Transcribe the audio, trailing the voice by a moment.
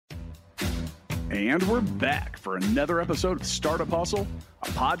And we're back for another episode of Startup Hustle, a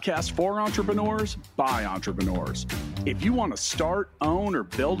podcast for entrepreneurs by entrepreneurs. If you want to start, own, or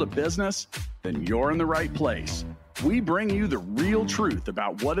build a business, then you're in the right place. We bring you the real truth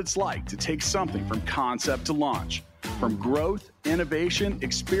about what it's like to take something from concept to launch. From growth, innovation,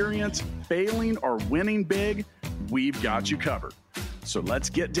 experience, failing, or winning big, we've got you covered. So let's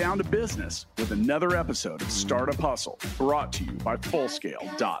get down to business with another episode of Startup Hustle, brought to you by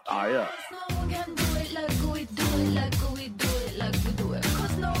Fullscale.io.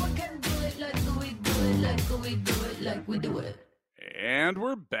 And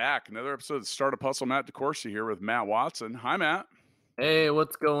we're back. Another episode of Startup Hustle. Matt DeCoursey here with Matt Watson. Hi, Matt. Hey,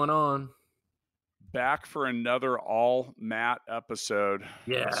 what's going on? Back for another all Matt episode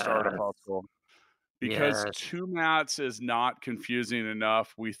of Startup Hustle. Because two Matts is not confusing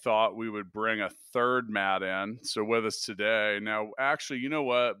enough, we thought we would bring a third Matt in. So with us today. Now, actually, you know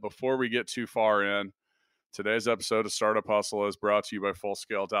what? Before we get too far in, today's episode of Startup Hustle is brought to you by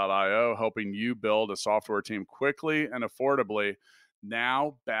Fullscale.io, helping you build a software team quickly and affordably.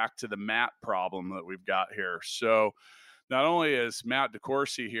 Now, back to the Matt problem that we've got here. So not only is Matt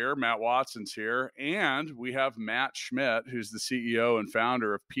DeCoursey here, Matt Watson's here, and we have Matt Schmidt, who's the CEO and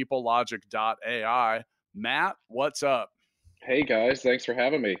founder of PeopleLogic.ai. Matt, what's up? Hey, guys. Thanks for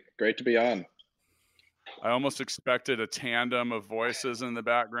having me. Great to be on. I almost expected a tandem of voices in the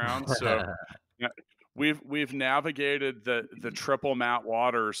background. So we've navigated the triple Matt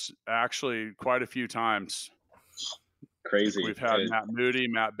waters actually quite a few times. Crazy. We've had Matt Moody,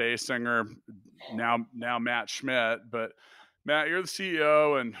 Matt Basinger, now Matt Schmidt. But Matt, you're the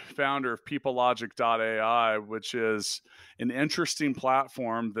CEO and founder of PeopleLogic.ai, which is an interesting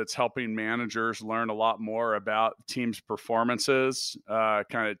platform that's helping managers learn a lot more about teams' performances,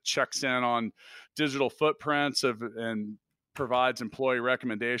 kind of checks in on digital footprints and provides employee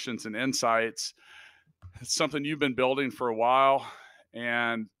recommendations and insights. It's something you've been building for a while,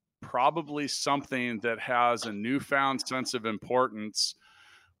 and probably something that has a newfound sense of importance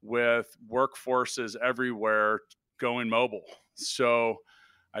with workforces everywhere going mobile. So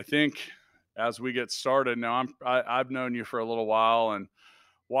I think as we get started now, I've known you for a little while, and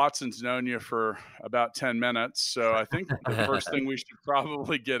Watson's known you for about 10 minutes. So I think the first thing we should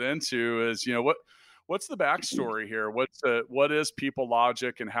probably get into is, what's the backstory here? What is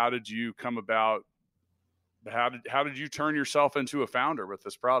PeopleLogic, and how did you come about? How did you turn yourself into a founder with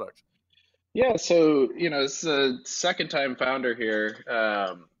this product? Yeah, so it's a second time founder here,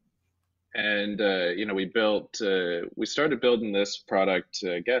 we started building this product,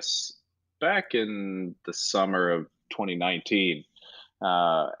 I guess, back in the summer of 2019.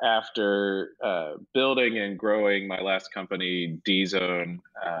 After building and growing my last company, D-Zone,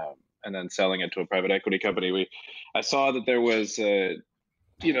 and then selling it to a private equity company, I saw that there was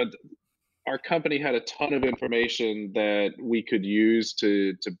our company had a ton of information that we could use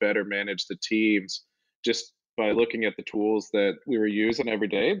to better manage the teams just by looking at the tools that we were using every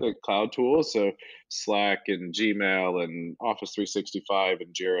day, the cloud tools, so Slack and Gmail and Office 365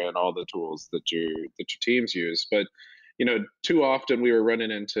 and Jira and all the tools that your teams use. But too often we were running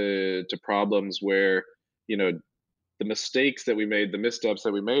into problems where the mistakes that we made, the missteps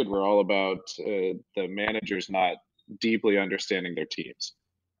that we made, were all about the managers not deeply understanding their teams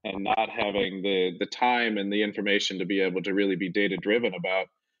and not having the time and the information to be able to really be data driven about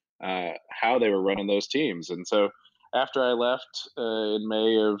how they were running those teams. And so after I left in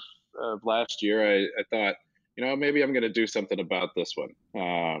May of last year, I thought, maybe I'm going to do something about this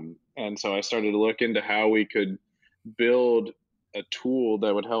one. And so I started to look into how we could build a tool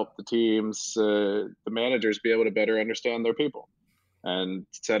that would help the teams, the managers, be able to better understand their people, and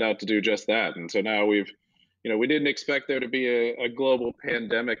set out to do just that. And so now we didn't expect there to be a global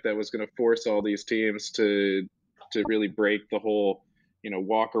pandemic that was going to force all these teams to really break the whole,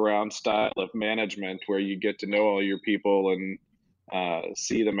 walk around style of management where you get to know all your people and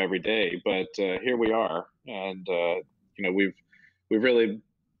see them every day. But here we are, and we've really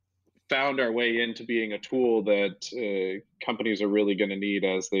found our way into being a tool that companies are really going to need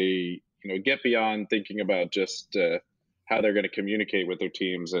as they get beyond thinking about just how they're going to communicate with their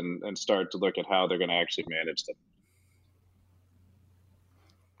teams and start to look at how they're going to actually manage them.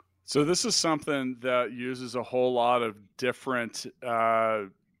 So this is something that uses a whole lot of different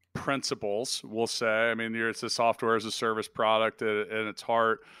principles, we'll say. I mean, it's a software as a service product at its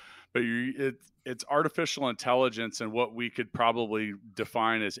heart, but it's artificial intelligence and what we could probably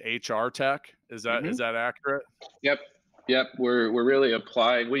define as HR tech. Is that accurate? Yep. We're really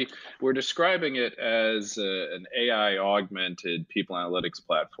applying. We're describing it as an AI augmented people analytics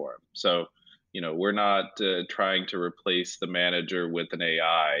platform. So we're not trying to replace the manager with an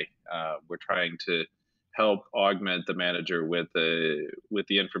AI. We're trying to help augment the manager with the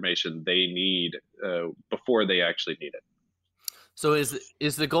information they need before they actually need it. So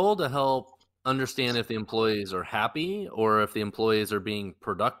is the goal to help understand if the employees are happy or if the employees are being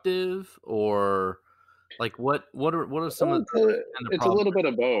productive, or like what are some of Well, the kind of it's a problems? little bit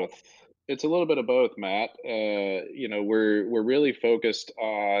of both. It's a little bit of both, Matt. We're really focused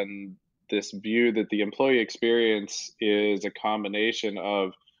on this view that the employee experience is a combination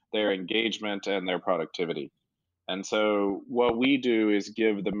of their engagement and their productivity. And so what we do is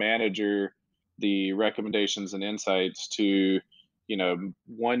give the manager the recommendations and insights to,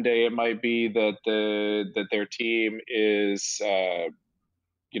 one day it might be that their team is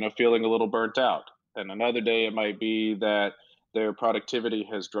feeling a little burnt out, and another day it might be that their productivity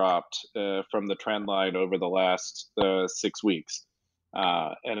has dropped from the trend line over the last 6 weeks.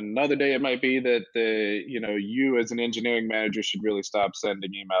 And another day it might be that you as an engineering manager should really stop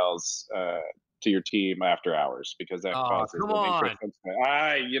sending emails to your team after hours because that Oh, causes come an on. increase in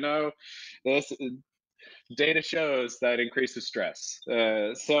stress. This data shows that increases stress.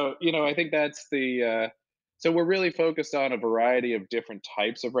 So I think that's the so we're really focused on a variety of different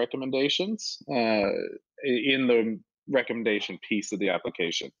types of recommendations in the recommendation piece of the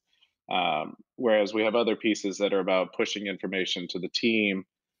application. Whereas we have other pieces that are about pushing information to the team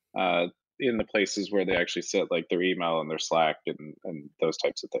uh, in the places where they actually sit, like their email and their Slack and those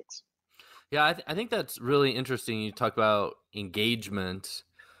types of things. Yeah, I think that's really interesting. You talk about engagement,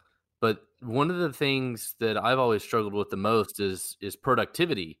 but one of the things that I've always struggled with the most is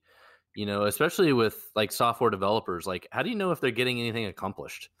productivity. Especially with like software developers. Like, how do you know if they're getting anything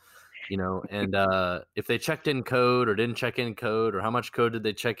accomplished? And if they checked in code or didn't check in code, or how much code did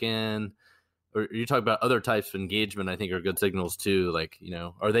they check in? Or you talk about other types of engagement, I think are good signals too. Like,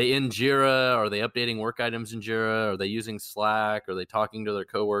 are they in Jira? Are they updating work items in Jira? Are they using Slack? Are they talking to their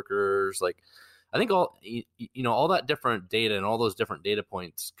coworkers? Like, I think all that different data and all those different data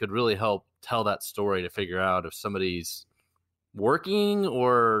points could really help tell that story to figure out if somebody's working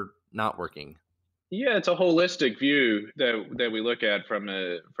or not working. Yeah, it's a holistic view that we look at from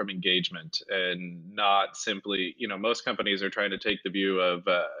engagement, and not simply, most companies are trying to take the view of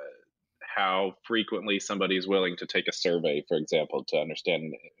how frequently somebody is willing to take a survey, for example, to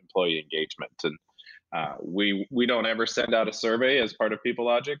understand employee engagement. And we don't ever send out a survey as part of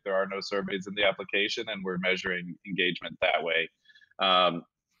PeopleLogic. There are no surveys in the application, and we're measuring engagement that way. Um,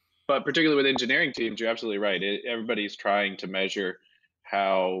 but particularly with engineering teams, you're absolutely right. Everybody's trying to measure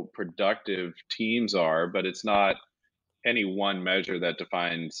how productive teams are, but it's not any one measure that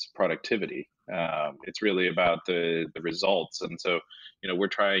defines productivity. It's really about the results, and so we're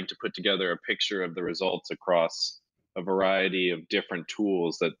trying to put together a picture of the results across a variety of different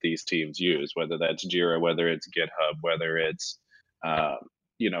tools that these teams use, whether that's Jira, whether it's GitHub, whether it's uh,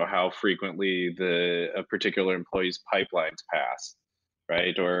 how frequently a particular employee's pipelines pass,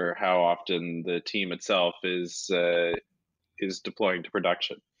 right, or how often the team itself is deploying to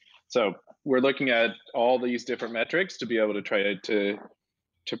production. So we're looking at all these different metrics to be able to try to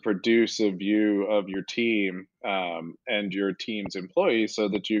produce a view of your team and your team's employees, so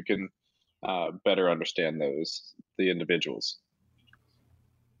that you can better understand the individuals.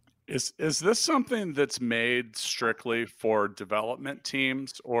 Is this something that's made strictly for development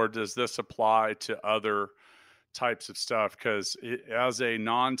teams, or does this apply to other types of stuff? Because as a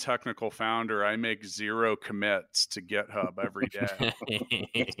non-technical founder, I make 0 commits to GitHub every day.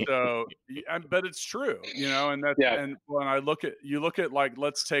 So, but it's true, and that, Yeah. and when you look at like,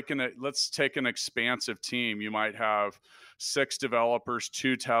 let's take an expansive team. You might have 6 developers,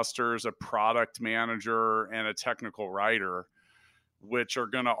 2 testers, a product manager, and a technical writer, which are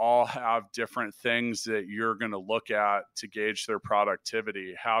going to all have different things that you're going to look at to gauge their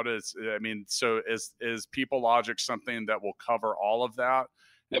productivity. So is PeopleLogic something that will cover all of that?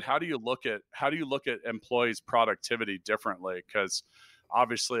 And how do you look at employees' productivity differently? Because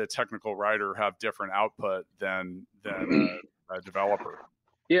obviously a technical writer have different output than a developer.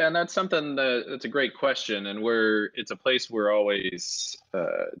 Yeah, and that's that's a great question, and it's a place we're always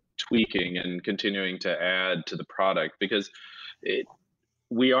tweaking and continuing to add to the product, because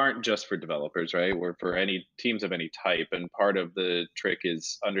we aren't just for developers, right? We're for any teams of any type, and part of the trick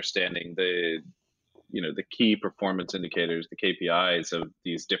is understanding the key performance indicators, the KPIs of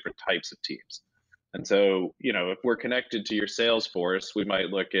these different types of teams. And so, if we're connected to your sales force, we might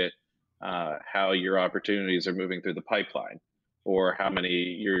look at how your opportunities are moving through the pipeline, or how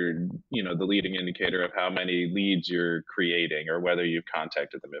many the leading indicator of how many leads you're creating, or whether you've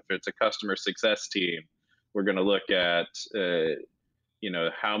contacted them. If it's a customer success team, we're going to look at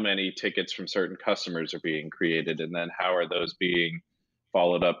how many tickets from certain customers are being created, and then how are those being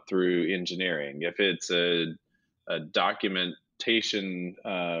followed up through engineering. If it's a documentation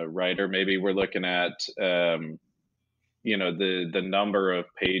writer, maybe we're looking at the number of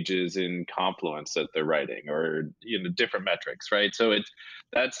pages in Confluence that they're writing, or different metrics, right? So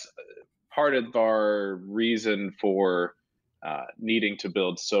that's part of our reason for needing to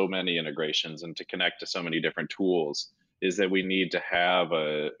build so many integrations and to connect to so many different tools, is that we need to have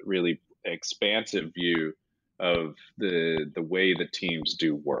a really expansive view of the way the teams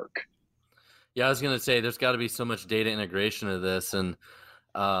do work. Yeah, I was going to say there's got to be so much data integration of this, and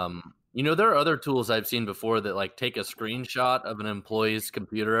there are other tools I've seen before that like take a screenshot of an employee's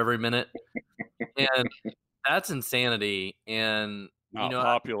computer every minute, and that's insanity. And not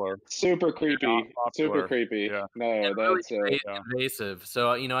popular. Super creepy. Super creepy. Yeah. No, that's really invasive.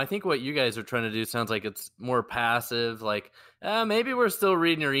 So, I think what you guys are trying to do sounds like it's more passive. Like, maybe we're still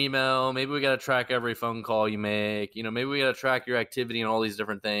reading your email. Maybe we got to track every phone call you make. Maybe we got to track your activity and all these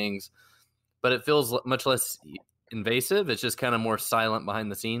different things. But it feels much less invasive. It's just kind of more silent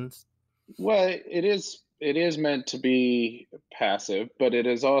behind the scenes. Well, it is meant to be passive, but it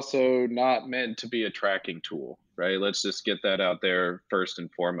is also not meant to be a tracking tool, right? Let's just get that out there first and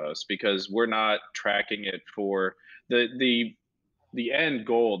foremost, because we're not tracking it for the end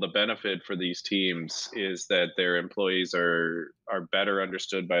goal. The benefit for these teams is that their employees are better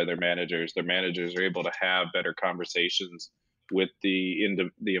understood by their managers. Their managers are able to have better conversations with the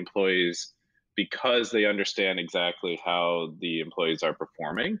employees, because they understand exactly how the employees are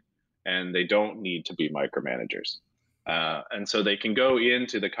performing, and they don't need to be micromanagers. And so they can go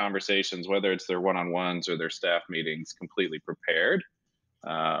into the conversations, whether it's their one-on-ones or their staff meetings, completely prepared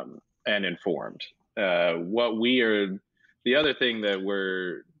and informed. The other thing that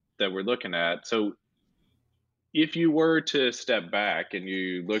we're looking at, so if you were to step back and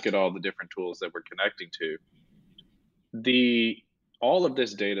you look at all the different tools that we're connecting to, all of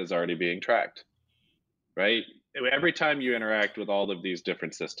this data is already being tracked, right? Every time you interact with all of these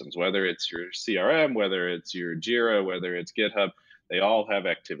different systems, whether it's your CRM, whether it's your Jira, whether it's GitHub, they all have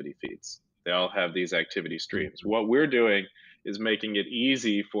activity feeds. They all have these activity streams. What we're doing is making it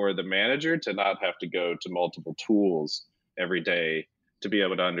easy for the manager to not have to go to multiple tools every day to be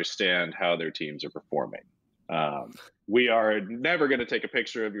able to understand how their teams are performing. We are never going to take a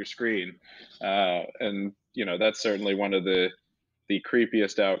picture of your screen. And that's certainly one of the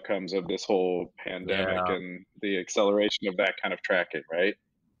creepiest outcomes of this whole pandemic and the acceleration of that kind of tracking, right?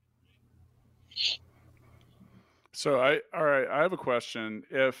 So I have a question.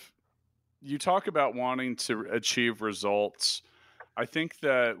 If you talk about wanting to achieve results, I think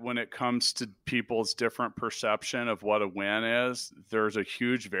that when it comes to people's different perception of what a win is, there's a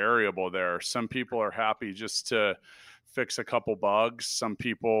huge variable there. Some people are happy just to fix a couple bugs. Some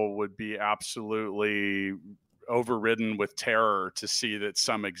people would be absolutely overridden with terror to see that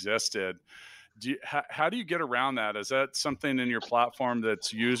some existed. How do you get around that? Is that something in your platform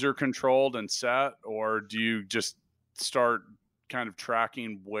that's user controlled and set, or do you just start kind of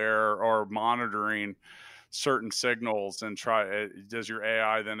tracking where or monitoring certain signals and does your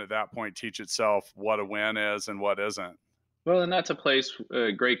AI then at that point teach itself what a win is and what isn't? Well, and that's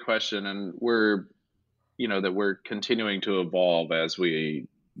a great question. And we're continuing to evolve as we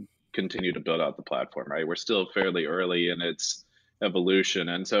continue to build out the platform, right? We're still fairly early in its evolution.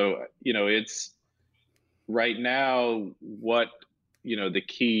 And so, it's right now what, the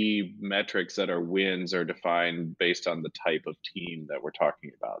key metrics that are wins are defined based on the type of team that we're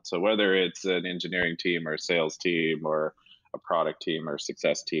talking about. So whether it's an engineering team or a sales team or a product team or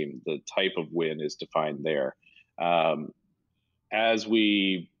success team, the type of win is defined there. As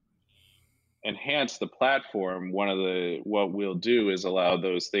we enhance the platform, what we'll do is allow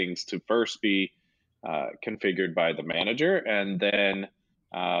those things to first be configured by the manager, and then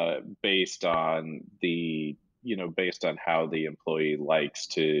based on how the employee likes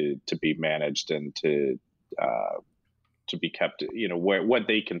to be managed and to be kept, what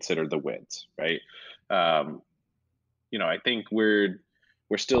they consider the wins, right? I think we're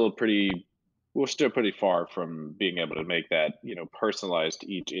still pretty far from being able to make that, personalized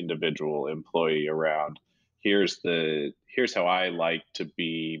to each individual employee around here's how I like to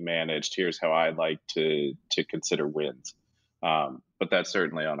be managed. Here's how I like to consider wins. But that's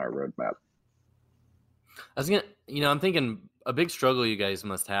certainly on our roadmap. I'm thinking a big struggle you guys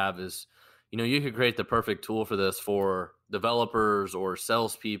must have is, you could create the perfect tool for this for developers or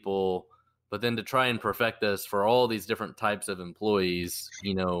salespeople, but then to try and perfect this for all these different types of employees,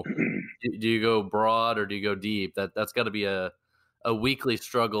 do you go broad or do you go deep? That's got to be a weekly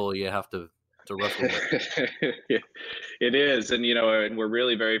struggle you have to to Russell. It is, and and we're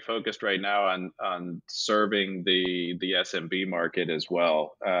really very focused right now on serving the SMB market as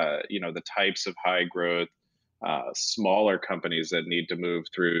well. The types of high growth, smaller companies that need to move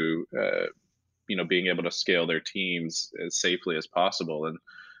through, being able to scale their teams as safely as possible. And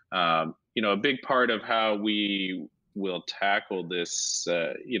a big part of how we will tackle this,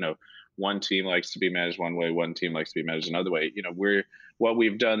 one team likes to be managed one way, one team likes to be managed another way. What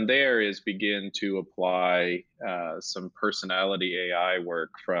we've done there is begin to apply some personality AI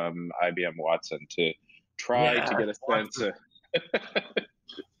work from IBM Watson to try to get a sense of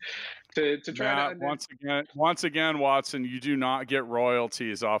to try Matt, once again, Watson, you do not get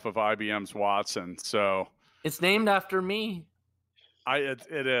royalties off of IBM's Watson. So it's named after me.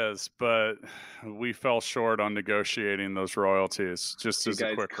 It is, but we fell short on negotiating those royalties. Just you as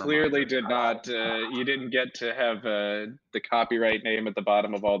guys a quick clearly reminder. did not. You didn't get to have the copyright name at the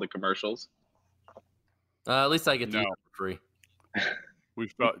bottom of all the commercials. At least I get to use it for free. We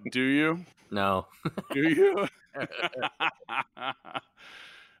felt. Do you? No. Do you?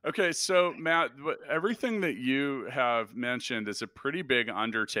 Okay, so Matt, everything that you have mentioned is a pretty big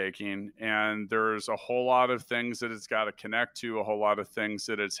undertaking, and there's a whole lot of things that it's got to connect to, a whole lot of things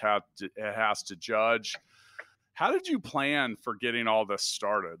that it has to judge. How did you plan for getting all this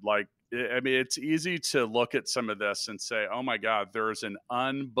started? Like, I mean, it's easy to look at some of this and say, "Oh my God, there's an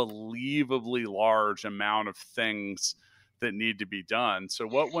unbelievably large amount of things that need to be done." So,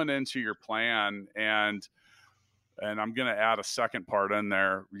 what went into your plan? And I'm going to add a second part in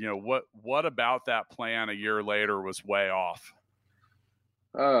there. What about that plan a year later was way off?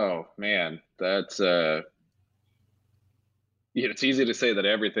 Oh man, that's it's easy to say that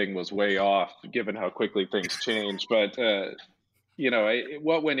everything was way off given how quickly things change. But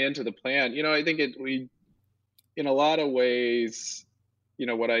what went into the plan? I think we, in a lot of ways,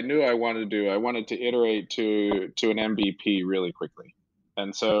 what I knew I wanted to do, I wanted to iterate to an MVP really quickly,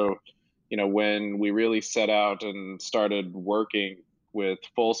 and so. When we really set out and started working with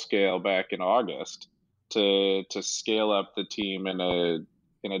Full Scale back in August to scale up the team in a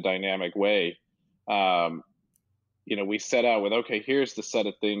dynamic way, we set out with, okay, here's the set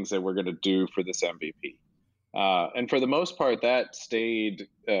of things that we're going to do for this MVP, and for the most part, that stayed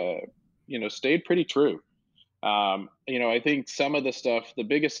pretty true. I think some of the stuff, the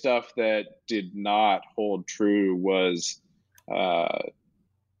biggest stuff that did not hold true was.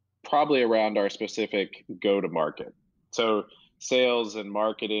 Probably around our specific go-to-market. So sales and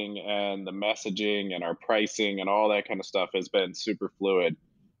marketing and the messaging and our pricing and all that kind of stuff has been super fluid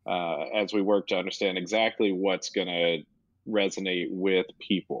as we work to understand exactly what's going to resonate with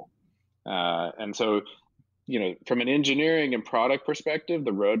people. And so, from an engineering and product perspective,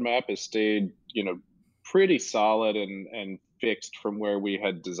 the roadmap has stayed, pretty solid and fixed from where we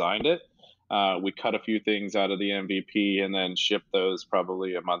had designed it. We cut a few things out of the MVP and then shipped those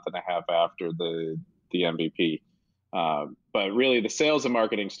probably a month and a half after the MVP. But really, the sales and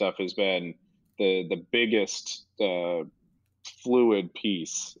marketing stuff has been the biggest fluid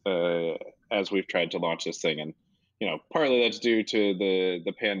piece as we've tried to launch this thing. And partly that's due to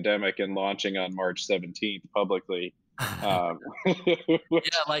the pandemic and launching on March 17th publicly. Yeah,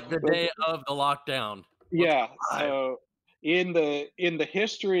 like the day of the lockdown. Yeah. So in the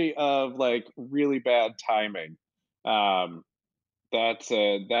history of like really bad timing, that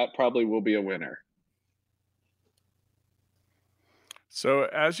probably will be a winner. So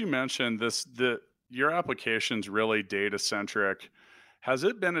as you mentioned, your application's really data centric. Has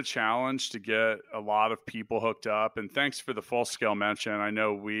it been a challenge to get a lot of people hooked up? And thanks for the Full Scale mention. I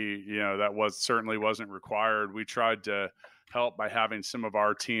know that certainly wasn't required. We tried to help by having some of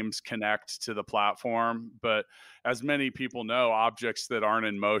our teams connect to the platform. But as many people know, objects that aren't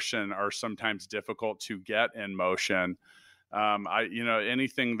in motion are sometimes difficult to get in motion.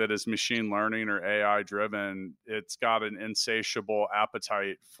 Anything that is machine learning or AI driven, it's got an insatiable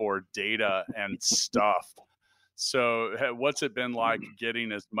appetite for data and stuff. So what's it been like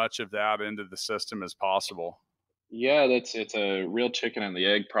getting as much of that into the system as possible? Yeah, it's a real chicken and the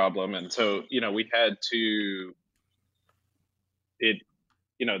egg problem. And so, we had to, the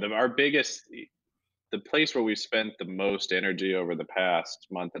place where we've spent the most energy over the past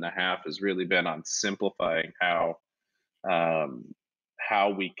month and a half has really been on simplifying how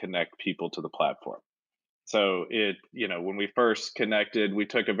we connect people to the platform. So when we first connected, we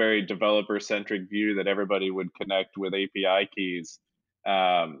took a very developer centric view that everybody would connect with API keys.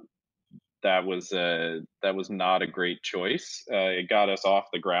 That was not a great choice. It got us off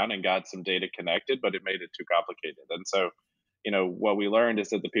the ground and got some data connected, but it made it too complicated. And so, what we learned is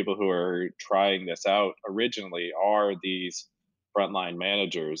that the people who are trying this out originally are these frontline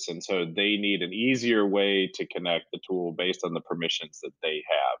managers. And so they need an easier way to connect the tool based on the permissions that they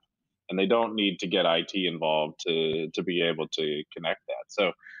have. And they don't need to get IT involved to be able to connect that.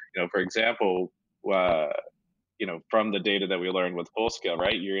 So, for example, from the data that we learned with Fullscale,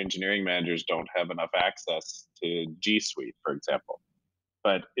 right? Your engineering managers don't have enough access to G Suite, for example.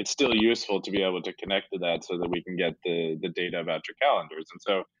 But it's still useful to be able to connect to that so that we can get the data about your calendars. And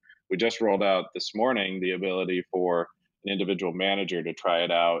so we just rolled out this morning the ability for an individual manager to try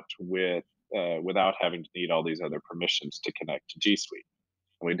it out without having to need all these other permissions to connect to G Suite.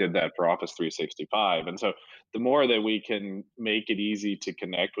 And we did that for Office 365. And so the more that we can make it easy to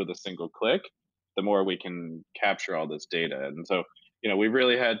connect with a single click, the more we can capture all this data. And so, we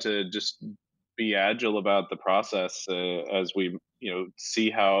really had to just be agile about the process as we,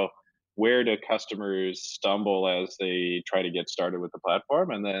 see where do customers stumble as they try to get started with the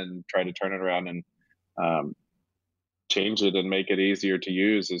platform, and then try to turn it around and change it and make it easier to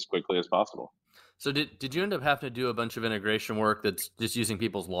use as quickly as possible. So did you end up having to do a bunch of integration work that's just using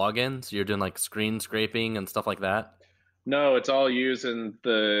people's logins? You're doing like screen scraping and stuff like that? No, it's all using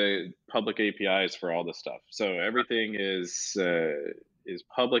the public APIs for all this stuff. So everything is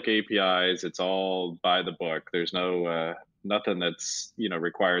public APIs. It's all by the book. There's no nothing that's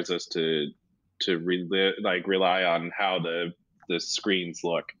requires us to rely on how the screens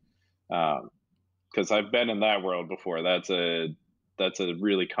look. Because I've been in that world before. That's a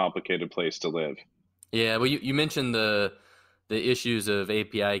really complicated place to live. Yeah, well, you mentioned the issues of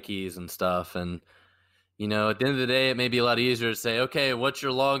API keys and stuff, and at the end of the day, it may be a lot easier to say, okay, what's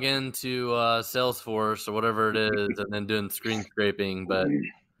your login to Salesforce or whatever it is, and then doing screen scraping. But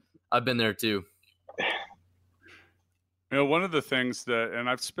I've been there too. One of the things and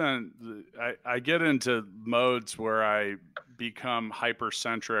I get into modes where I become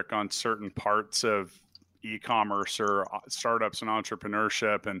hypercentric on certain parts of e-commerce or startups and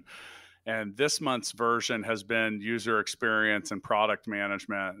entrepreneurship. And this month's version has been user experience and product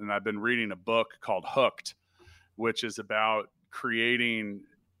management. And I've been reading a book called Hooked, which is about creating,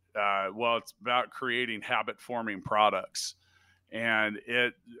 it's about creating habit-forming products. And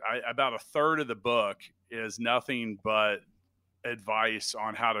about a third of the book is nothing but advice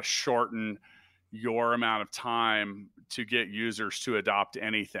on how to shorten your amount of time to get users to adopt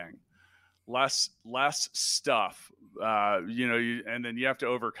anything. Less stuff, and then you have to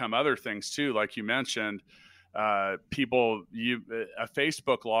overcome other things too. Like you mentioned, a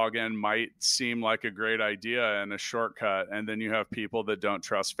Facebook login might seem like a great idea and a shortcut. And then you have people that don't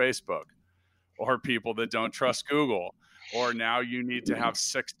trust Facebook, or people that don't trust Google, or now you need to have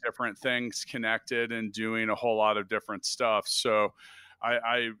 6 different things connected and doing a whole lot of different stuff. So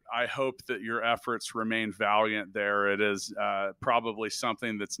I hope that your efforts remain valiant there. It is probably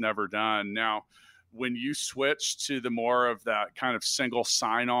something that's never done. Now, when you switch to the more of that kind of single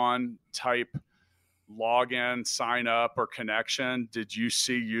sign-on type login, sign up, or connection, did you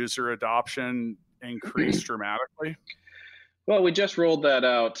see user adoption increase dramatically? Well, we just rolled that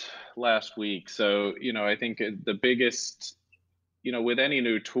out last week. So, I think the biggest, with any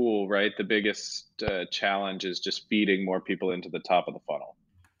new tool, right, the biggest challenge is just feeding more people into the top of the funnel.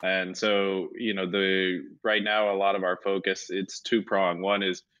 And so, right now, a lot of our focus, it's two-pronged. One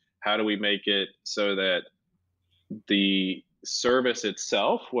is, how do we make it so that the service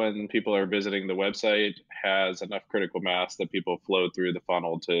itself, when people are visiting the website, has enough critical mass that people flow through the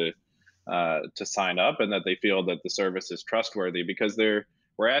funnel to sign up, and that they feel that the service is trustworthy, because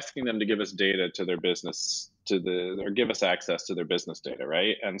we're asking them to give us data to their business, or give us access to their business data,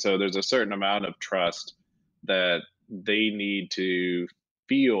 right? And so there's a certain amount of trust that they need to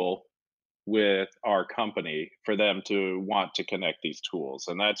feel with our company for them to want to connect these tools.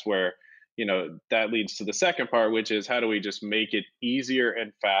 And that's where, that leads to the second part, which is, how do we just make it easier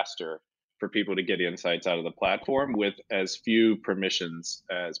and faster for people to get insights out of the platform with as few permissions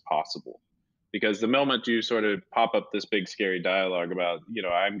as possible? Because the moment you sort of pop up this big scary dialogue about,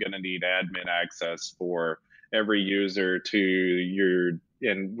 I'm going to need admin access for every user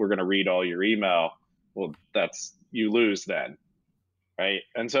and we're going to read all your email, well, you lose then, right?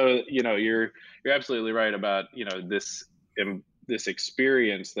 And so, you're absolutely right about, this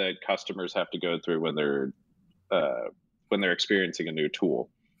experience that customers have to go through when they're experiencing a new tool.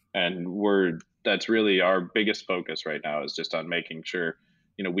 And that's really our biggest focus right now, is just on making sure,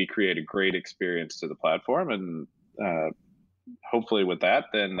 we create a great experience to the platform. And hopefully with that,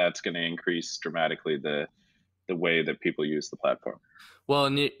 then that's going to increase dramatically the way that people use the platform. Well,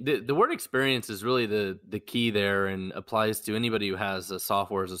 and the word experience is really the key there, and applies to anybody who has a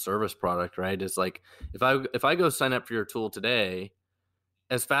software as a service product, right? It's like, if I go sign up for your tool today,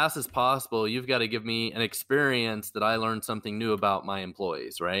 as fast as possible, you've got to give me an experience that I learned something new about my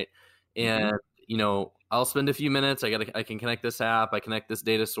employees, right? And you know, I'll spend a few minutes. I can connect this app, I connect this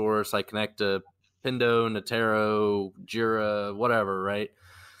data source, I connect to Pendo, Natero, Jira, whatever, right?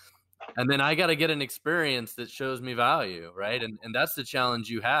 And then I got to get an experience that shows me value, right? And that's the challenge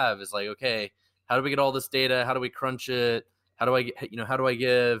you have is like, okay, how do we get all this data? How do we crunch it? How do I get, how do I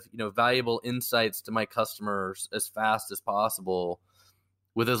give, valuable insights to my customers as fast as possible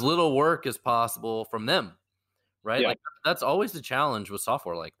with as little work as possible from them, right? Yeah. Like that's always the challenge with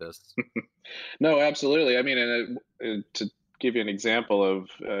software like this. No, absolutely. I mean, and to give you an example of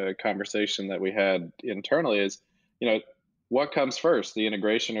a conversation that we had internally is, what comes first, the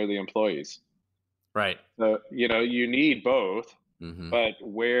integration or the employees? Right. So, you need both, Mm-hmm. but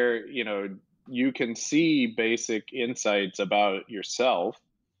where, you can see basic insights about yourself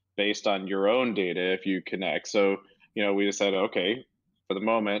based on your own data if you connect. So, we decided, okay, for the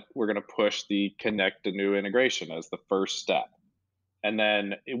moment, we're going to push the connect a new integration as the first step. And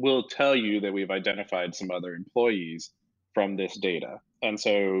then it will tell you that we've identified some other employees from this data. And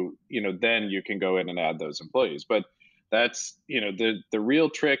so, then you can go in and add those employees. But that's, the real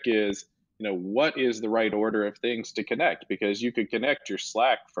trick is, what is the right order of things to connect? Because you could connect your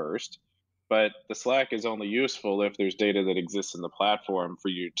Slack first, but the Slack is only useful if there's data that exists in the platform for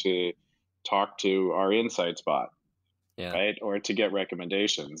you to talk to our insights bot, Yeah. right? Or to get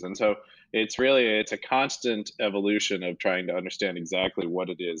recommendations. And so it's a constant evolution of trying to understand exactly what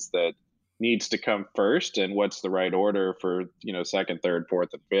it is that needs to come first and what's the right order for, second, third, fourth,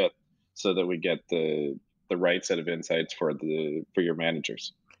 and fifth, so that we get the right set of insights for your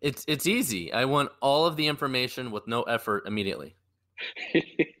managers. It's easy. I want all of the information with no effort immediately.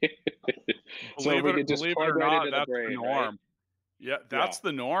 So we could just plug right into the brain, the norm. Right? Yeah, that's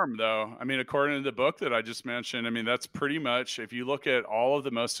the norm, though. I mean, according to the book that I just mentioned, I mean, that's pretty much, if you look at all of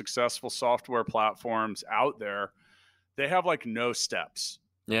the most successful software platforms out there, they have like no steps.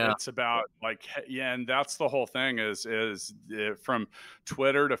 Yeah. It's about like, yeah, and that's the whole thing is from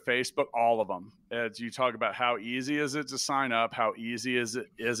Twitter to Facebook, all of them. As you talk about how easy is it to sign up, how easy is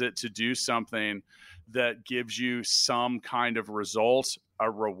it to do something that gives you some kind of result, a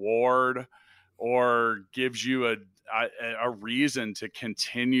reward, or gives you a reason to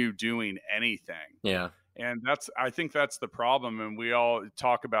continue doing anything. Yeah. And I think that's the problem. And we all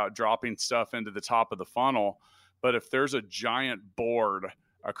talk about dropping stuff into the top of the funnel, but if there's a giant board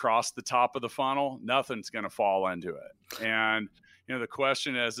across the top of the funnel, nothing's going to fall into it. And the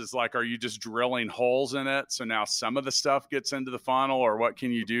question is like, are you just drilling holes in it so now some of the stuff gets into the funnel, or what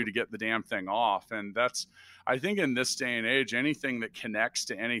can you do to get the damn thing off? And that's, I think in this day and age, anything that connects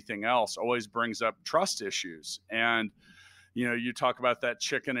to anything else always brings up trust issues. And you talk about that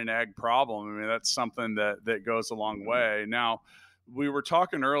chicken and egg problem. I mean, that's something that goes a long way. Now, we were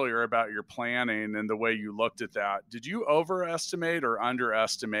talking earlier about your planning and the way you looked at that. Did you overestimate or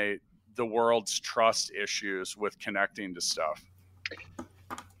underestimate the world's trust issues with connecting to stuff?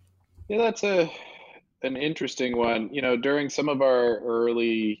 Yeah, that's an interesting one. During some of our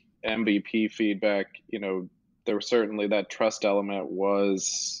early MVP feedback, there was certainly that trust element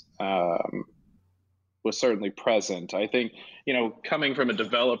was certainly present. I think, coming from a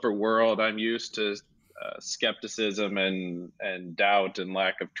developer world, I'm used to skepticism and doubt and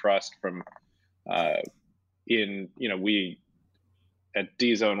lack of trust from we at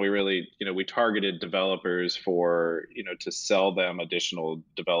DZone, we really, we targeted developers for, to sell them additional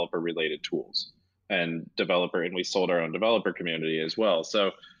developer related tools and we sold our own developer community as well.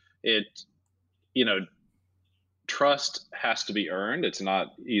 So trust has to be earned. It's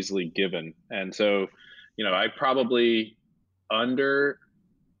not easily given. And so, I probably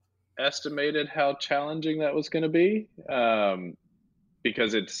underestimated how challenging that was going to be,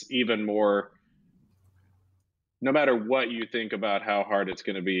 because it's even more, no matter what you think about how hard it's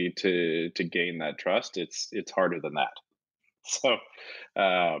going to be to gain that trust, it's harder than that. So,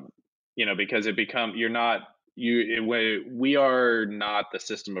 because we are not the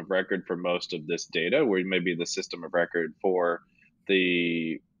system of record for most of this data. We may be the system of record for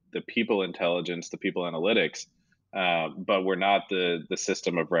the people intelligence, the people analytics, but we're not the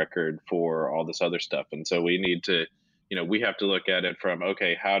system of record for all this other stuff. And so we need to, we have to look at it from,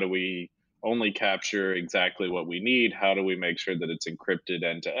 okay, how do we only capture exactly what we need? How do we make sure that it's encrypted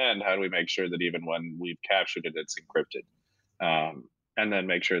end to end? How do we make sure that even when we've captured it, it's encrypted? And then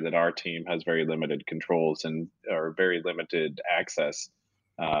make sure that our team has very limited controls or very limited access,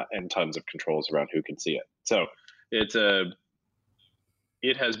 and tons of controls around who can see it. So it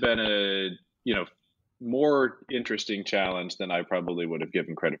has been a more interesting challenge than I probably would have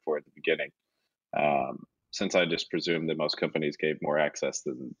given credit for at the beginning. since I just presumed that most companies gave more access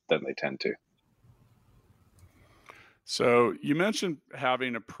than they tend to. So you mentioned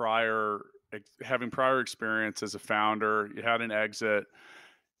having prior experience as a founder. You had an exit,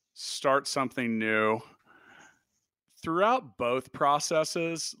 start something new. Throughout both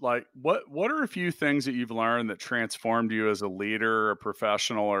processes, like what are a few things that you've learned that transformed you as a leader, a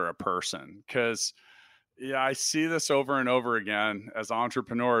professional, or a person? Because yeah, I see this over and over again. As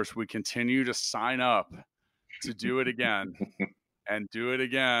entrepreneurs, we continue to sign up to do it again and do it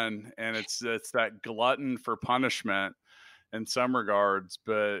again, and it's that glutton for punishment in some regards.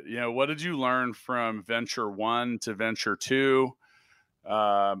 But what did you learn from venture one to venture two?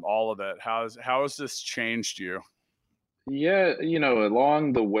 All of it. How has this changed you? Yeah,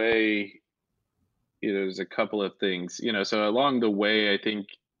 along the way, there's a couple of things, so along the way, I think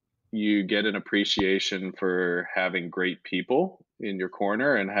you get an appreciation for having great people in your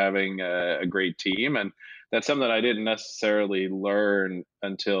corner and having a great team. And that's something that I didn't necessarily learn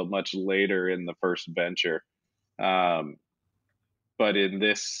until much later in the first venture. Um, but in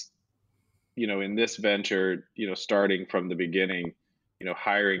this venture, starting from the beginning,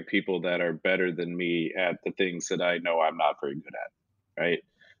 hiring people that are better than me at the things that I know I'm not very good at, right?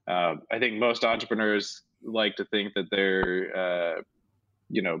 I think most entrepreneurs like to think that they're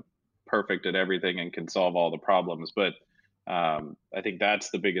perfect at everything and can solve all the problems, but I think that's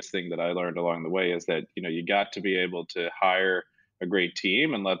the biggest thing that I learned along the way, is that you got to be able to hire a great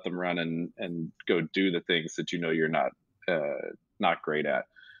team and let them run and go do the things that you're not great at.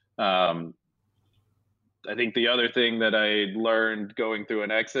 I think the other thing that I learned going through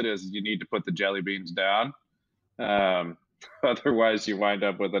an exit is you need to put the jelly beans down. Otherwise, you wind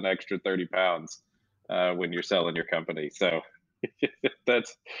up with an extra 30 pounds when you're selling your company. So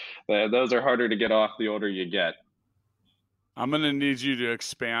those are harder to get off the older you get. I'm going to need you to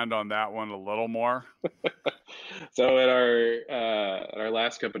expand on that one a little more. So at our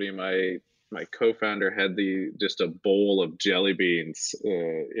last company, my co-founder had just a bowl of jelly beans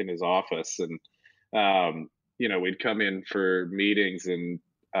in his office, and we'd come in for meetings, and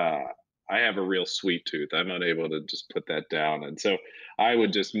I have a real sweet tooth. I'm unable to just put that down, and so I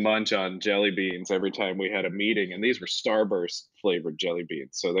would just munch on jelly beans every time we had a meeting. And these were Starburst flavored jelly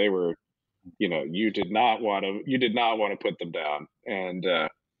beans, so they were, you did not want to put them down. And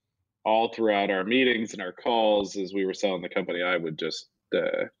all throughout our meetings and our calls as we were selling the company, I would just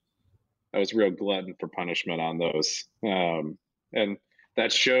I was real glutton for punishment on those, and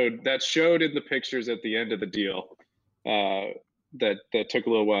that showed in the pictures at the end of the deal. That took a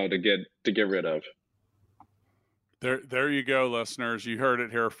little while to get rid of. There you go, listeners. You heard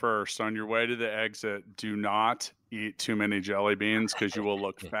it here first. On your way to the exit, do not eat too many jelly beans because you will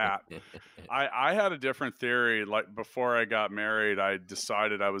look fat. I had a different theory. Like before I got married, I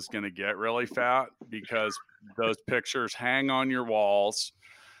decided I was going to get really fat because those pictures hang on your walls.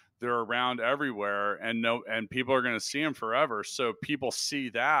 They're around everywhere, and people are going to see them forever. So people see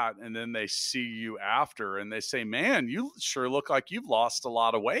that, and then they see you after, and they say, "Man, you sure look like you've lost a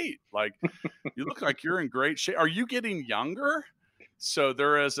lot of weight. Like you look like you're in great shape. Are you getting younger?" So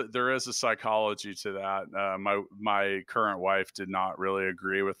there is a psychology to that. My current wife did not really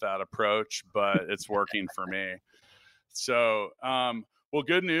agree with that approach, but it's working for me. So. Well,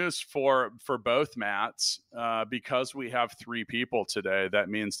 good news for both Matts, because we have 3 people today. That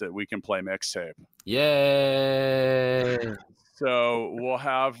means that we can play mixtape. Yay! So we'll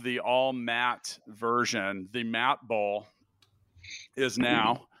have the all Matt version. The Matt Bowl is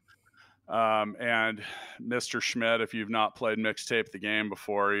now. And Mr. Schmidt, if you've not played mixtape the game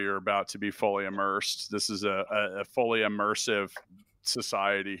before, you're about to be fully immersed. This is a fully immersive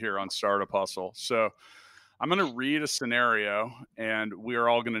society here on Startup Hustle. So I'm going to read a scenario, and we are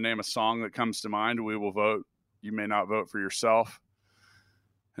all going to name a song that comes to mind. We will vote. You may not vote for yourself.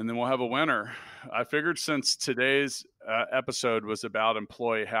 And then we'll have a winner. I figured since today's episode was about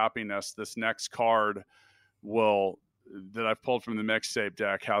employee happiness, this next card that I've pulled from the mixtape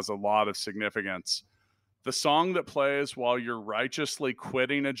deck has a lot of significance. The song that plays while you're righteously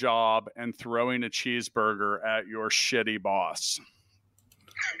quitting a job and throwing a cheeseburger at your shitty boss.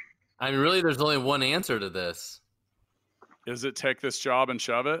 I mean, really, there's only one answer to this. Is it Take This Job and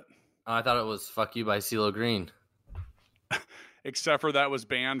Shove It? Oh, I thought it was Fuck You by CeeLo Green. Except for that was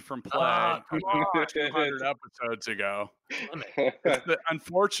banned from play 200 episodes ago.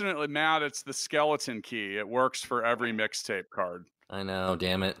 Unfortunately, Matt, it's the skeleton key. It works for every mixtape card. I know,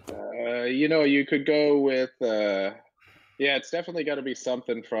 damn it. You could go with, it's definitely got to be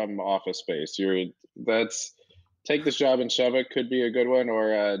something from Office Space. Take This Job and Shove It could be a good one,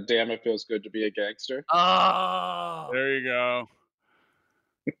 or Damn It Feels Good to Be a Gangster. Oh, there you go.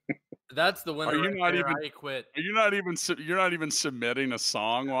 That's the winner. Are you right not there. even? I quit. You're not even submitting a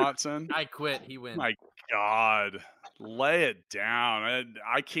song, Watson? I quit. He wins. My God, lay it down.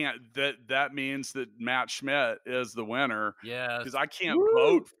 I can't. That means that Matt Schmidt is the winner Yes. because I can't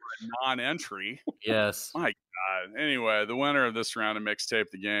vote for a non-entry. Yes. My God. Anyway, the winner of this round of Mixtape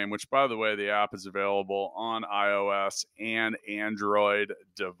the Game, which by the way, the app is available on iOS and Android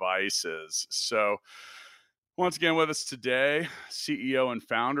devices. So once again with us today, CEO and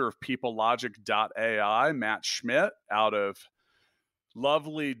founder of PeopleLogic.ai, Matt Schmidt out of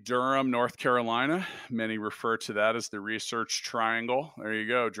lovely Durham, North Carolina. Many refer to that as the Research Triangle. There you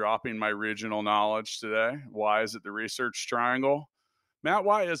go, dropping my regional knowledge today. Why is it the Research Triangle? Matt,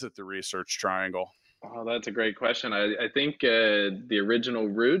 why is it the Research Triangle? Oh, that's a great question. I think the original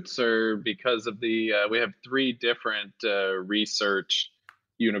roots are because of we have 3 different research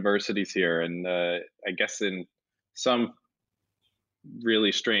universities here, and I guess in some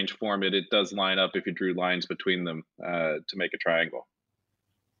really strange form, it does line up if you drew lines between them to make a triangle.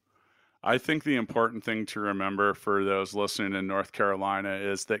 I think the important thing to remember for those listening in North Carolina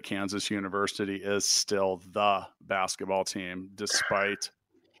is that Kansas University is still the basketball team, despite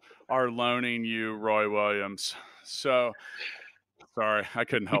our loaning you Roy Williams. So, sorry, I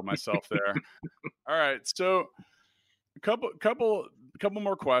couldn't help myself there. All right, so a couple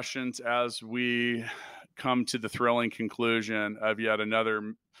more questions as we come to the thrilling conclusion of yet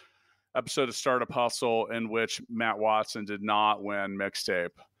another episode of Startup Hustle in which Matt Watson did not win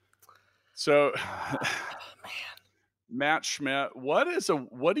Mixtape. So, Matt Schmidt, what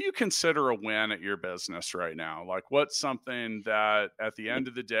do you consider a win at your business right now? Like, what's something that at the end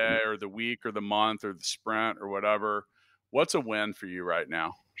of the day or the week or the month or the sprint or whatever, what's a win for you right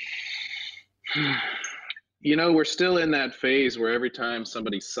now? We're still in that phase where every time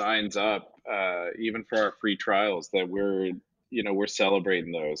somebody signs up, even for our free trials, that we're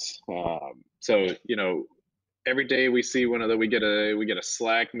celebrating those. So every day we see one of the we get a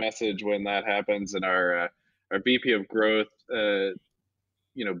Slack message when that happens, and our VP of growth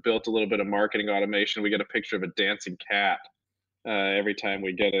built a little bit of marketing automation. We get a picture of a dancing cat every time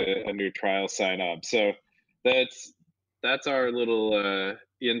we get a new trial sign up. So that's our little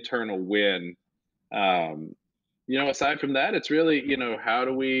internal win. Aside from that, it's really how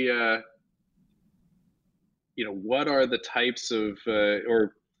do we what are the types of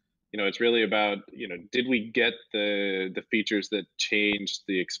it's really about, did we get the features that changed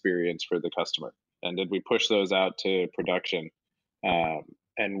the experience for the customer? And did we push those out to production?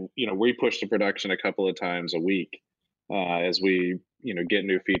 And we push to production a couple of times a week as we, get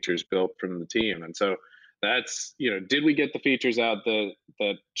new features built from the team. And so that's, did we get the features out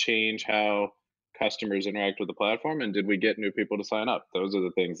that change how customers interact with the platform? And did we get new people to sign up? Those are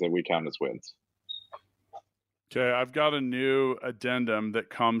the things that we count as wins. Okay, I've got a new addendum that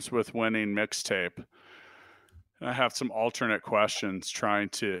comes with winning Mixtape. I have some alternate questions trying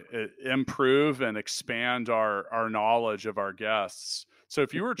to improve and expand our knowledge of our guests. So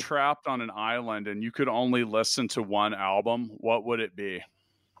if you were trapped on an island and you could only listen to one album, what would it be?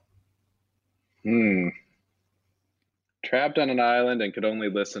 Trapped on an island and could only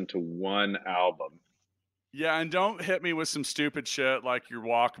listen to one album. Yeah, and don't hit me with some stupid shit like your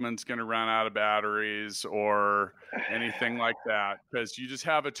Walkman's going to run out of batteries or anything like that, because you just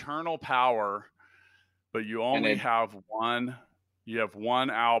have eternal power, but you only have one. You have one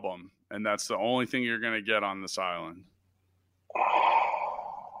album, and that's the only thing you're going to get on this island.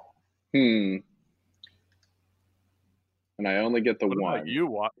 And I only get the one.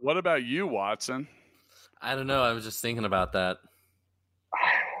 What about you, Watson? I don't know. I was just thinking about that.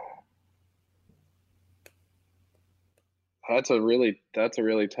 That's a really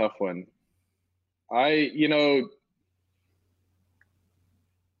tough one. I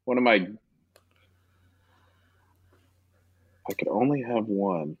could only have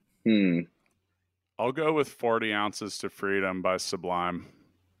one. I'll go with 40 Ounces to Freedom by Sublime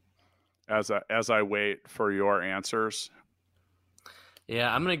as I wait for your answers.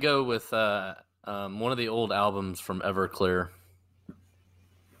 Yeah, I'm going to go with one of the old albums from Everclear.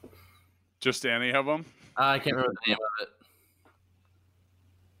 Just any of them? I can't remember the name of it.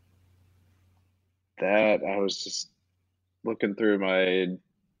 That I was just looking through my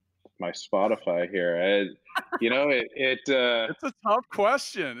Spotify here. It's a tough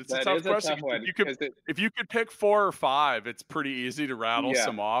question. It's a tough question. If you could pick 4 or 5, it's pretty easy to rattle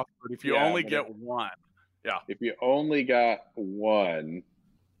some off. But if you only get one, if you only got one,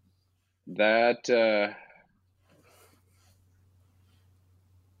 that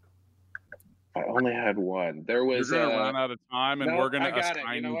I only had one. There was. You're gonna run out of time, and we're gonna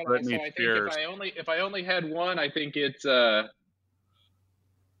assign you Britney Spears. If I only had one, I think it's.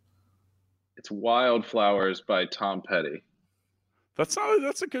 It's Wildflowers by Tom Petty. That's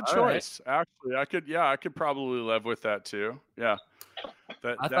a good All right. choice. Actually, I could probably live with that too. Yeah.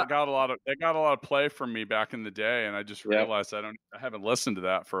 That got a lot of play from me back in the day, and I just realized I haven't listened to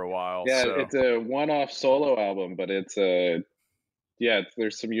that for a while. Yeah, so. it's a one-off solo album, but it's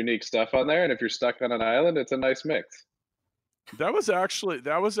there's some unique stuff on there, and if you're stuck on an island, it's a nice mix. That was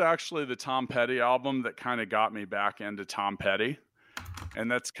actually the Tom Petty album that kind of got me back into Tom Petty. And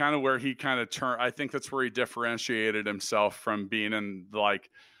that's kind of where he kind of turned. I think that's where he differentiated himself from being in like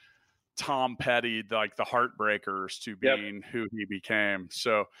Tom Petty, like the Heartbreakers, to being who he became.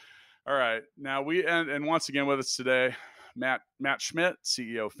 So, all right, now and once again with us today, Matt Schmidt,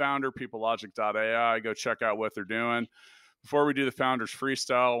 CEO, founder, PeopleLogic.ai. Go check out what they're doing. Before we do the Founders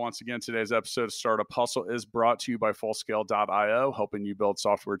Freestyle, once again, today's episode of Startup Hustle is brought to you by Fullscale.io, helping you build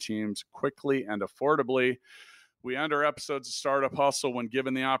software teams quickly and affordably. We end our episodes of Startup Hustle when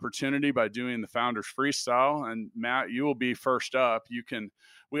given the opportunity by doing the Founders Freestyle. And Matt, you will be first up.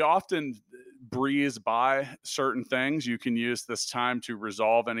 We often breeze by certain things. You can use this time to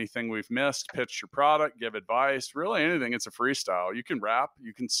resolve anything we've missed, pitch your product, give advice, really anything. It's a freestyle. You can rap,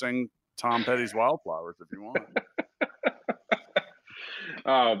 you can sing Tom Petty's Wildflowers if you want.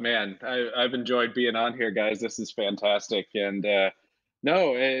 Oh man, I've enjoyed being on here, guys. This is fantastic. And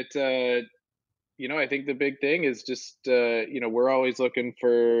I think the big thing is just we're always looking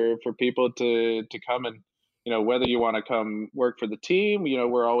for people to come and whether you want to come work for the team,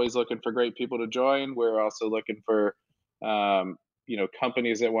 we're always looking for great people to join. We're also looking for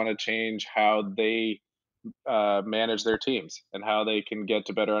companies that want to change how they manage their teams and how they can get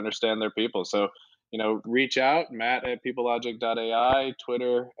to better understand their people. So reach out, Matt at PeopleLogic.ai,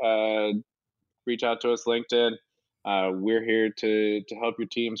 Twitter, reach out to us, LinkedIn. We're here to help your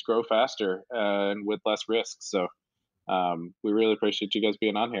teams grow faster and with less risk. So we really appreciate you guys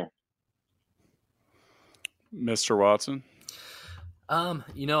being on here. Mr. Watson?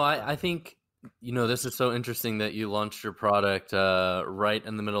 I think, this is so interesting that you launched your product right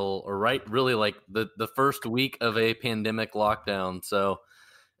in the middle, or right really like the first week of a pandemic lockdown. So,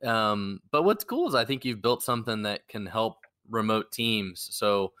 but what's cool is I think you've built something that can help remote teams.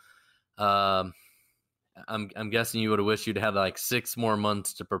 So, I'm guessing you would have wished you'd had like 6 more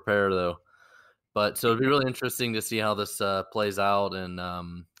months to prepare though. But so it'd be really interesting to see how this plays out. And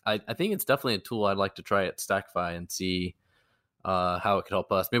I think it's definitely a tool I'd like to try at Stackify and see how it could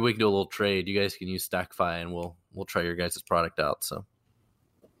help us. Maybe we can do a little trade. You guys can use Stackify and we'll try your guys' product out. So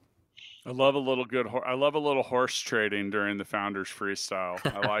I love a little horse trading during the Founders Freestyle.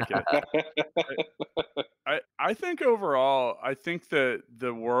 I like it. I think overall, I think that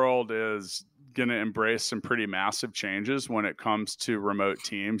the world is going to embrace some pretty massive changes when it comes to remote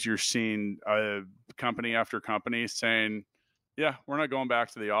teams. You're seeing company after company saying, yeah, we're not going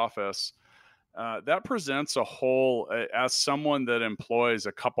back to the office. That presents as someone that employs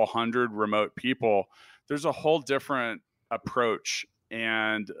a couple hundred remote people, there's a whole different approach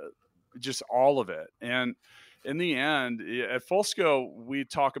and just all of it. And in the end, at Fullscale, we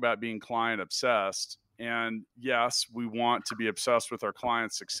talk about being client obsessed. And yes, we want to be obsessed with our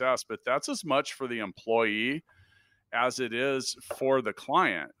client's success, but that's as much for the employee as it is for the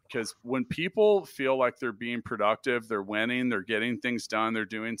client. Because when people feel like they're being productive, they're winning, they're getting things done, they're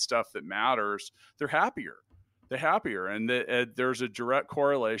doing stuff that matters, they're happier. And there's a direct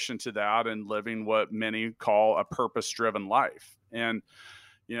correlation to that and living what many call a purpose-driven life. And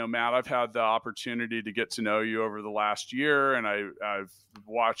Matt, I've had the opportunity to get to know you over the last year, and I've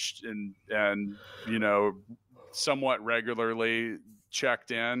watched and somewhat regularly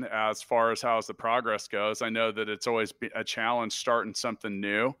checked in as far as how the progress goes. I know that it's always a challenge starting something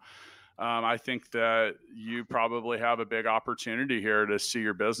new. I think that you probably have a big opportunity here to see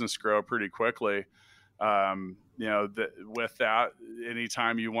your business grow pretty quickly. With that,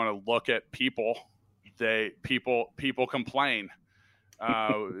 anytime you want to look at people complain.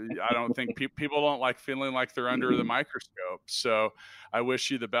 I don't think people don't like feeling like they're under the microscope. So I wish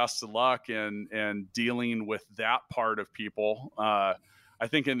you the best of luck in dealing with that part of people. I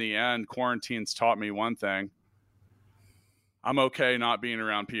think in the end, quarantine's taught me one thing. I'm okay not being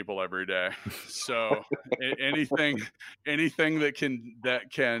around people every day. So anything that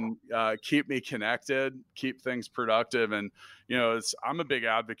can keep me connected, keep things productive. And, I'm a big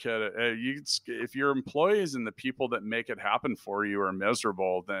advocate. If your employees and the people that make it happen for you are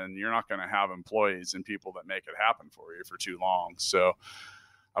miserable, then you're not going to have employees and people that make it happen for you for too long. So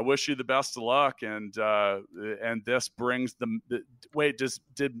I wish you the best of luck. And this brings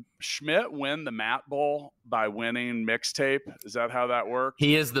did Schmidt win the Matt Bowl by winning mixtape? Is that how that worked?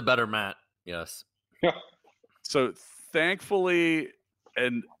 He is the better Matt. Yes. So thankfully,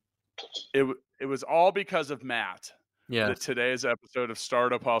 and it was all because of Matt. Yeah. That today's episode of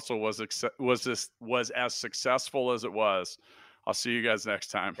Startup Hustle was as successful as it was. I'll see you guys next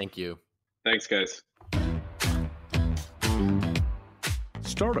time. Thank you. Thanks, guys.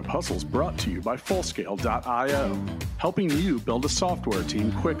 Startup Hustle is brought to you by Fullscale.io, helping you build a software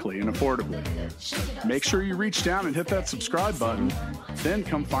team quickly and affordably. Make sure you reach down and hit that subscribe button, then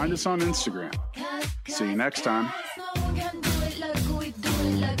come find us on Instagram. See you next time.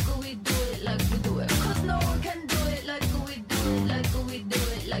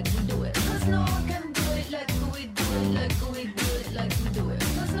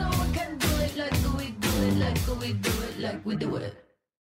 We do